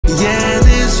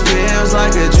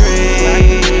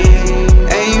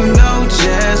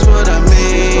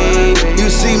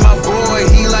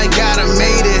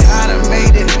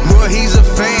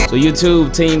So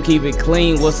YouTube team, keep it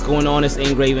clean. What's going on? It's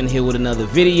Ingraven here with another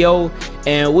video,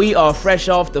 and we are fresh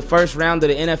off the first round of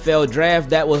the NFL draft.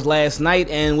 That was last night,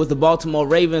 and with the Baltimore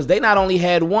Ravens, they not only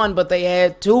had one, but they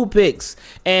had two picks,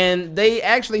 and they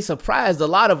actually surprised a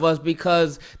lot of us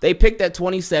because they picked at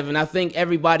 27. I think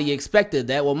everybody expected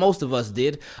that. Well, most of us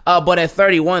did, but at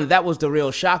 31, that was the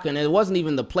real shocker, and it wasn't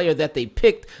even the player that they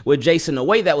picked with Jayson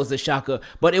Oweh that was the shocker,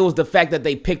 but it was the fact that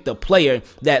they picked a player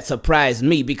that surprised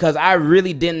me, because I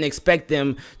really didn't expect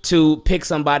them to pick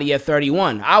somebody at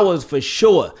 31. I was for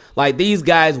sure like these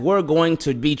guys were going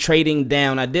to be trading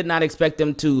down. I did not expect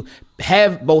them to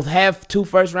both have two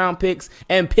first-round picks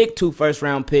and pick two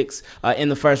first-round picks in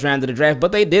the first round of the draft,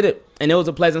 but they did it, and it was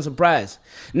a pleasant surprise.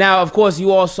 Now, of course,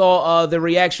 you all saw the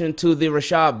reaction to the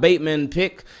Rashad Bateman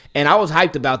pick, and I was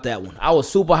hyped about that one. I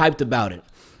was super hyped about it.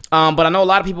 But I know a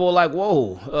lot of people were like,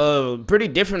 whoa, pretty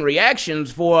different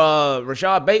reactions for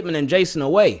Rashad Bateman and Jayson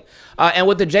Oweh. And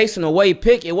with the Jayson Oweh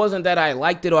pick, it wasn't that I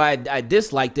liked it or I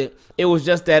disliked it. It was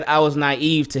just that I was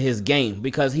naive to his game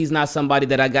because he's not somebody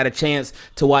that I got a chance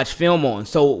to watch film on.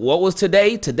 So what was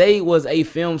today? Today was a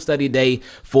film study day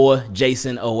for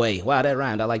Jayson Oweh. Wow, that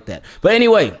rhymed. I like that. But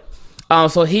anyway,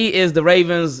 so he is the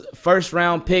Ravens'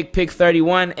 first-round pick, pick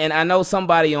 31, and I know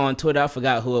somebody on Twitter, I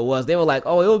forgot who it was, they were like,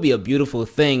 oh, it would be a beautiful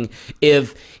thing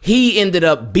if he ended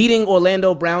up beating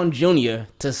Orlando Brown Jr.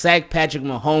 to sack Patrick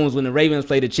Mahomes when the Ravens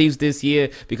played the Chiefs this year,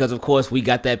 because, of course, we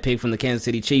got that pick from the Kansas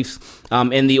City Chiefs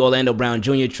in the Orlando Brown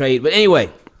Jr. trade. But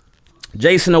anyway,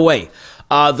 Jayson Oweh,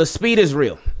 the speed is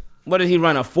real. What did he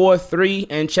run, a 4.3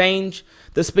 and change?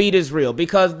 The speed is real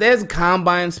because there's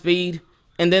combine speed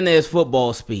and then there's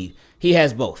football speed. He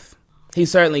has both. He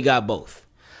certainly got both.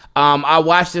 I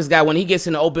watched this guy when he gets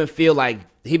in the open field, like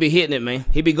he be hitting it, man.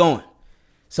 He be going.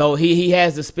 So he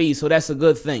has the speed, so that's a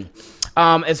good thing.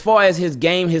 As far as his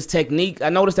game, his technique, I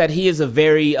noticed that he is a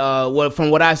very,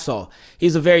 from what I saw,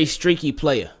 he's a very streaky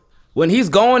player. When he's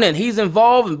going and he's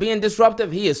involved and being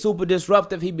disruptive, he is super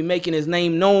disruptive. He be making his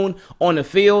name known on the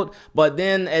field, but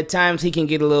then at times he can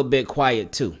get a little bit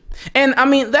quiet too. And I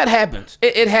mean, that happens.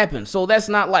 It happens. So that's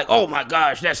not like, oh my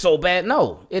gosh, that's so bad.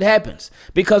 No, it happens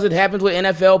because it happens with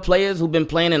NFL players who've been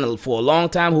playing for a long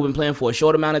time, who've been playing for a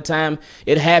short amount of time.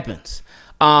 It happens.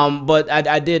 But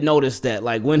I did notice that,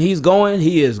 like, when he's going,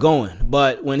 he is going.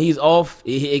 But when he's off,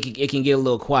 it can get a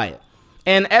little quiet.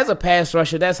 And as a pass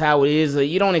rusher, that's how it is.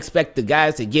 You don't expect the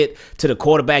guys to get to the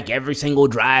quarterback every single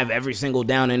drive, every single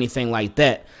down, anything like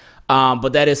that.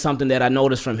 But that is something that I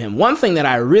noticed from him. One thing that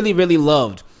I really, really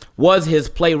loved was his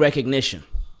play recognition.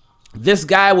 This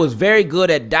guy was very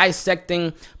good at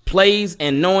dissecting plays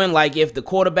and knowing, like, if the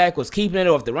quarterback was keeping it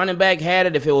or if the running back had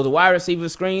it, if it was a wide receiver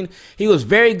screen. He was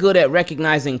very good at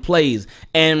recognizing plays.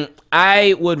 And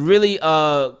I would really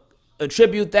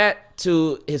attribute that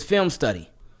to his film study.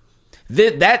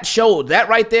 That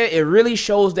right there, it really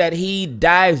shows that he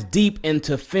dives deep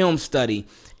into film study.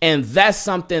 And that's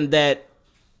something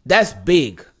that's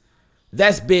big.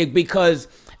 That's big because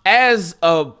as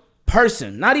a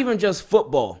person, not even just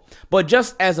football, but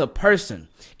just as a person,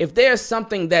 if there's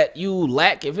something that you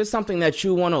lack, if it's something that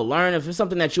you want to learn, if it's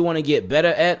something that you want to get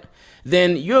better at,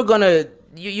 then you're gonna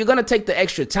take the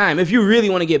extra time. If you really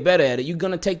want to get better at it, you're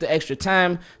going to take the extra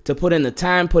time to put in the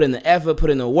time, put in the effort, put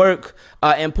in the work,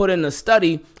 and put in the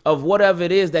study of whatever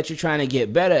it is that you're trying to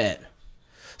get better at.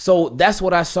 So that's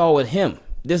what I saw with him.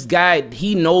 This guy,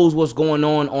 he knows what's going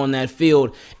on that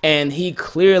field, and he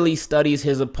clearly studies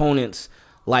his opponents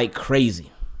like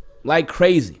crazy. Like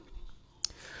crazy.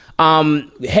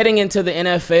 Heading into the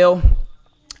NFL,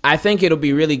 I think it'll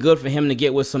be really good for him to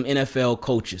get with some NFL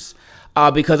coaches.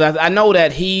 Because I know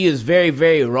that he is very,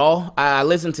 very raw. I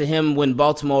listened to him when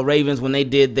Baltimore Ravens, when they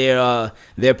did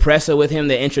their presser with him,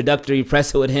 their introductory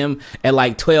presser with him at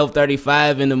like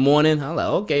 12:35 in the morning. I'm like,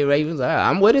 okay, Ravens, all right,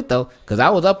 I'm with it though, because I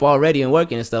was up already and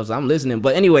working and stuff, so I'm listening.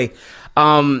 But anyway,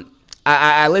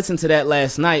 I listened to that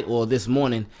last night or this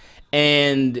morning,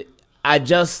 and I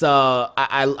just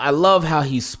I love how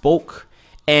he spoke,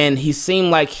 and he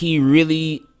seemed like he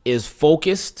really is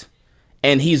focused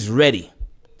and he's ready.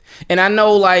 And I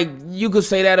know, like, you could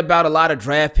say that about a lot of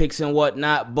draft picks and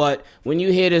whatnot, but when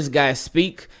you hear this guy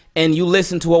speak and you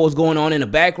listen to what was going on in the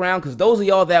background, because those of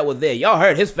y'all that were there, y'all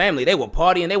heard his family. They were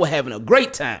partying. They were having a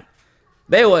great time.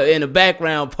 They were in the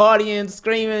background partying,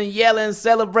 screaming, yelling,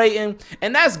 celebrating,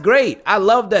 and that's great. I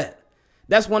love that.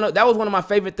 That was one of my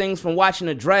favorite things from watching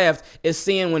the draft, is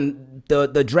seeing when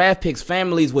the draft picks'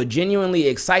 families were genuinely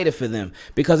excited for them,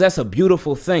 because that's a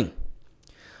beautiful thing.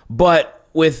 But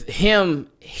with him,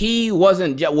 he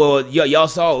wasn't, well, y'all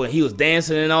saw when he was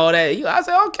dancing and all that. I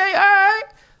said, okay, all right.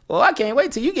 Well, I can't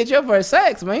wait till you get your first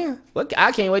sacks, man.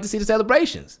 I can't wait to see the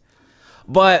celebrations.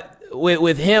 But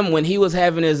with him, when he was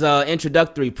having his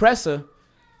introductory presser,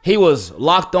 he was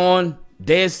locked on,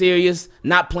 dead serious,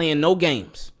 not playing no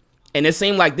games. And it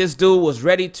seemed like this dude was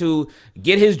ready to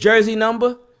get his jersey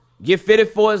number, get fitted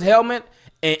for his helmet,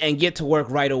 and get to work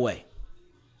right away.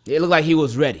 It looked like he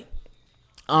was ready.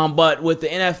 But with the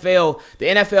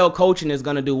NFL coaching is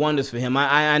going to do wonders for him.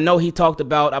 I know he talked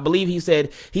about, I believe he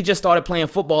said he just started playing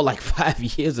football like 5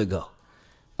 years ago.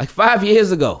 Like 5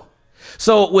 years ago.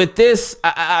 So with this,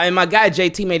 and my guy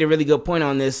JT made a really good point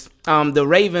on this. The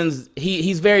Ravens,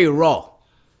 he's very raw.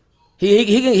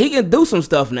 He can do some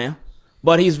stuff now,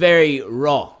 but he's very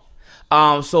raw.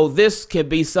 So this could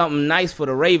be something nice for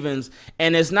the Ravens.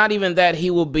 And it's not even that he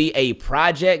will be a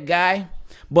project guy,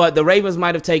 but the Ravens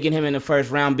might have taken him in the first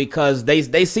round because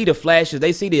they see the flashes,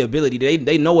 they see the ability,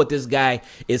 they know what this guy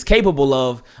is capable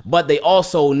of, but they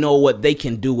also know what they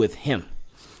can do with him.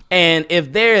 And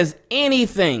if there is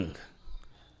anything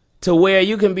to where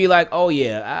you can be like, oh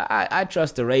yeah, I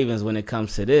trust the Ravens when it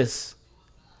comes to this,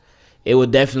 it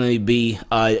would definitely be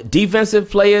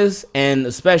defensive players and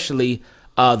especially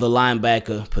the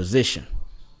linebacker position.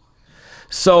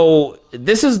 So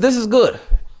this is good.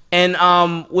 And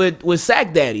with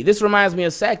Sack Daddy, this reminds me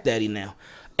of Sack Daddy now.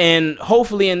 And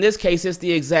hopefully in this case, it's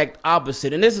the exact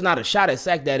opposite. And this is not a shot at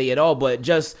Sack Daddy at all, but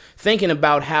just thinking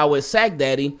about how with Sack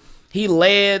Daddy, he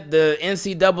led the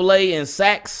NCAA in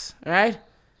sacks, right?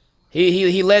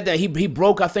 He led that. He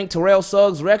broke, I think, Terrell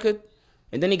Suggs' record.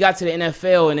 And then he got to the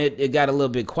NFL, and it got a little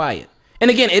bit quiet.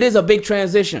 And again, it is a big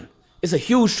transition. It's a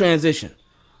huge transition.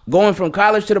 Going from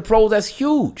college to the pros, that's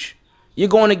huge. You're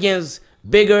going against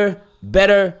bigger,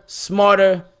 better,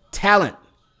 smarter talent.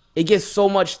 It gets so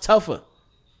much tougher.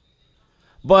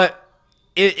 But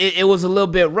it was a little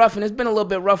bit rough, and it's been a little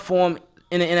bit rough for him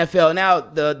in the NFL. Now,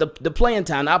 the playing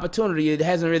time, the opportunity, it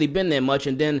hasn't really been there much.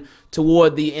 And then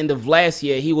toward the end of last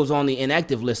year, he was on the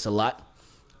inactive list a lot.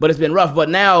 But it's been rough. But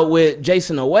now with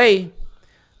Jayson Oweh,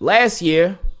 last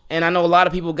year, and I know a lot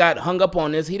of people got hung up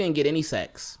on this, he didn't get any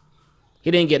sacks. He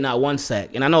didn't get not one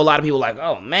sack. And I know a lot of people are like,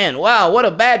 oh, man, wow, what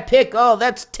a bad pick. Oh,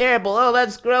 that's terrible. Oh,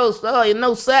 that's gross. Oh,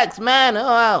 no sacks, man. Oh,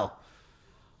 wow.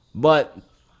 But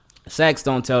sacks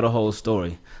don't tell the whole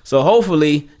story. So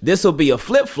hopefully this will be a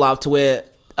flip-flop to where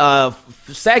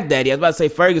Sack Daddy, I was about to say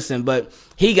Ferguson, but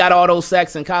he got all those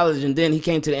sacks in college, and then he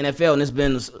came to the NFL, and it's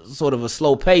been sort of a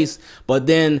slow pace. But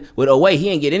then with Oweh, he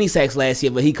didn't get any sacks last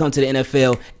year, but he come to the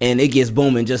NFL, and it gets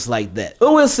booming just like that.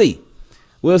 But we'll see.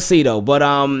 We'll see, though. But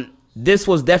this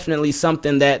was definitely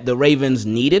something that the Ravens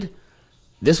needed.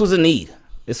 This was a need.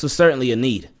 This was certainly a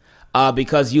need.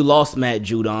 Because you lost Matt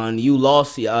Judon, you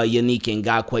lost Yannick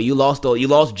Ngakoue, you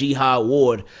lost Jihad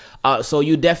Ward. So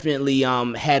you definitely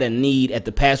had a need at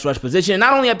the pass rush position.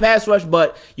 Not only at pass rush,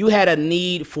 but you had a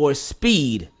need for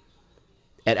speed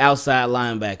at outside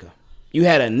linebacker. You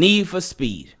had a need for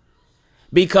speed.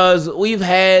 Because we've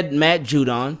had Matt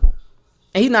Judon,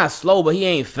 and he's not slow, but he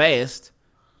ain't fast.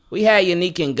 We had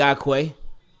Yannick Ngakoue,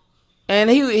 and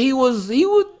he was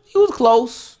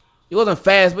close. He wasn't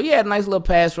fast, but he had a nice little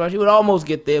pass rush. He would almost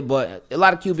get there, but a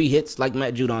lot of QB hits like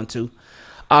Matt Judon too.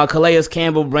 Calais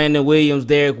Campbell, Brandon Williams,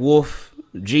 Derek Wolfe,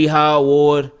 Jihad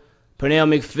Ward,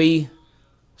 Pernell McPhee.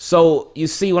 So you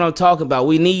see what I'm talking about.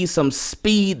 We need some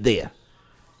speed there.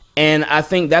 And I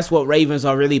think that's what Ravens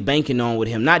are really banking on with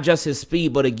him. Not just his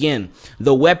speed, but again,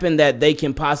 the weapon that they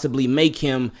can possibly make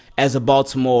him as a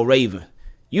Baltimore Raven.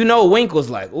 You know Wink was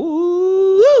like,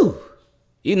 ooh.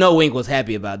 You know Wink was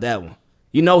happy about that one.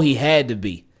 You know he had to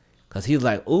be. Because he's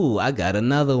like, ooh, I got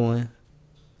another one.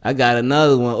 I got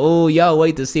another one. Oh, y'all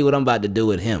wait to see what I'm about to do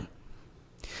with him.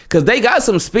 Because they got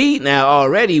some speed now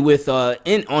already with on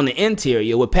the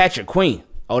interior with Patrick Queen.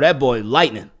 Oh, that boy,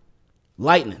 lightning.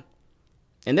 Lightning.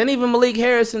 And then even Malik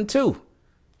Harrison, too.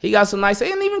 He got some nice,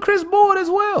 and even Chris Board as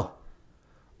well.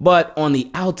 But on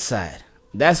the outside,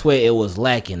 that's where it was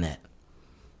lacking at.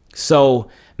 So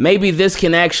maybe this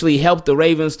can actually help the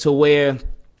Ravens to where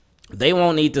they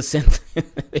won't need to send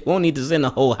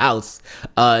the whole house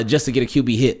just to get a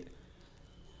QB hit.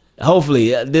 Hopefully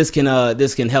this can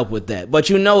help with that. But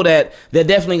you know that they're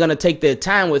definitely going to take their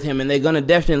time with him, and they're going to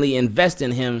definitely invest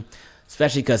in him,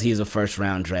 especially because he's a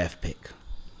first-round draft pick.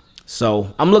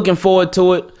 So I'm looking forward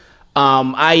to it.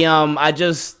 I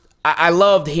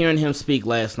loved hearing him speak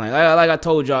last night. Like I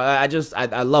told y'all,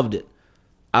 I loved it.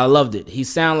 I loved it. He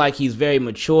sounds like he's very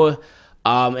mature.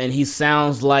 And he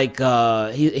sounds like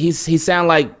he sounds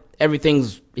like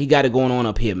he got it going on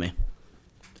up here, man.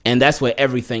 And that's where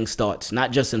everything starts,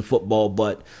 not just in football,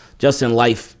 but just in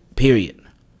life, period.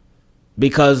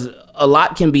 Because a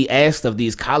lot can be asked of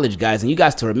these college guys, and you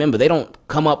guys to remember, they don't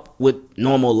come up with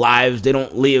normal lives. They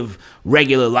don't live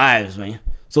regular lives, man.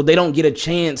 So they don't get a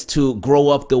chance to grow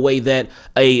up the way that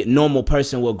a normal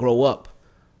person will grow up.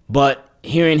 But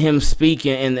hearing him speak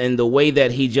and the way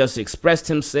that he just expressed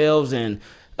himself and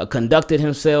conducted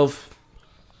himself,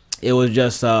 it was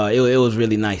just it was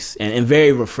really nice and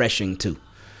very refreshing too.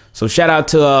 So shout out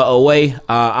to Oweh.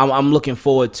 I'm looking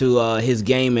forward to his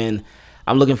game, and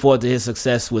I'm looking forward to his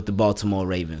success with the Baltimore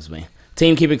Ravens, man.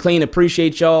 Team, keep it clean.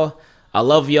 Appreciate y'all. I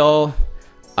love y'all.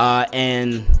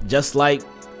 And just like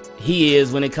he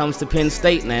is when it comes to Penn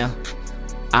State now,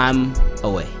 I'm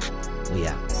Oweh. We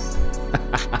out.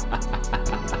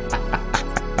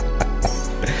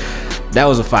 That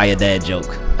was a fire dad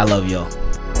joke. I love y'all.